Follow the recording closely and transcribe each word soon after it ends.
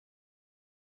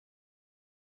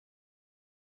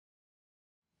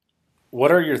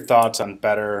What are your thoughts on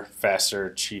better,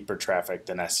 faster, cheaper traffic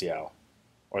than SEO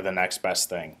or the next best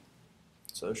thing?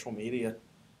 Social media.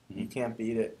 You Hmm. can't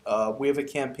beat it. We have a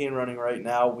campaign running right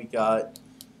now. We got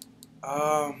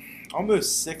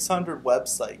almost 600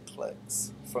 website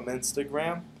clicks from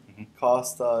Instagram. Hmm.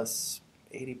 Cost us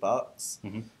 $80.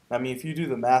 Hmm. I mean, if you do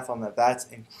the math on that, that's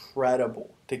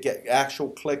incredible to get actual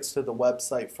clicks to the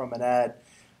website from an ad.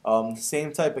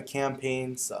 Same type of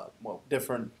campaigns, well,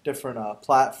 different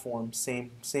platforms.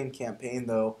 Same campaign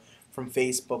though. From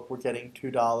Facebook, we're getting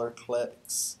 $2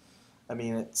 clicks. I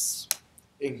mean, it's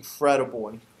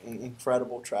incredible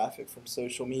traffic from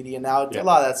social media. Now, a Yeah.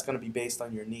 lot of that's going to be based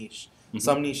on your niche. Hmm.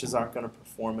 Some niches aren't going to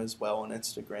perform as well on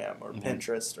Instagram or Hmm.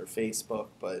 Pinterest or Facebook,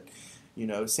 but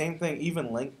same thing. Even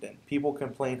LinkedIn. People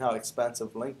complain how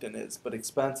expensive LinkedIn is, but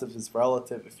expensive is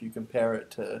relative if you compare it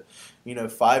to,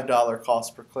 $5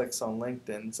 cost per clicks on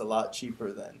LinkedIn. It's a lot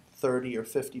cheaper than $30 or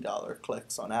 $50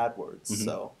 clicks on AdWords. Hmm.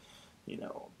 So,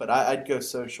 but I'd go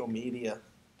social media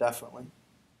definitely.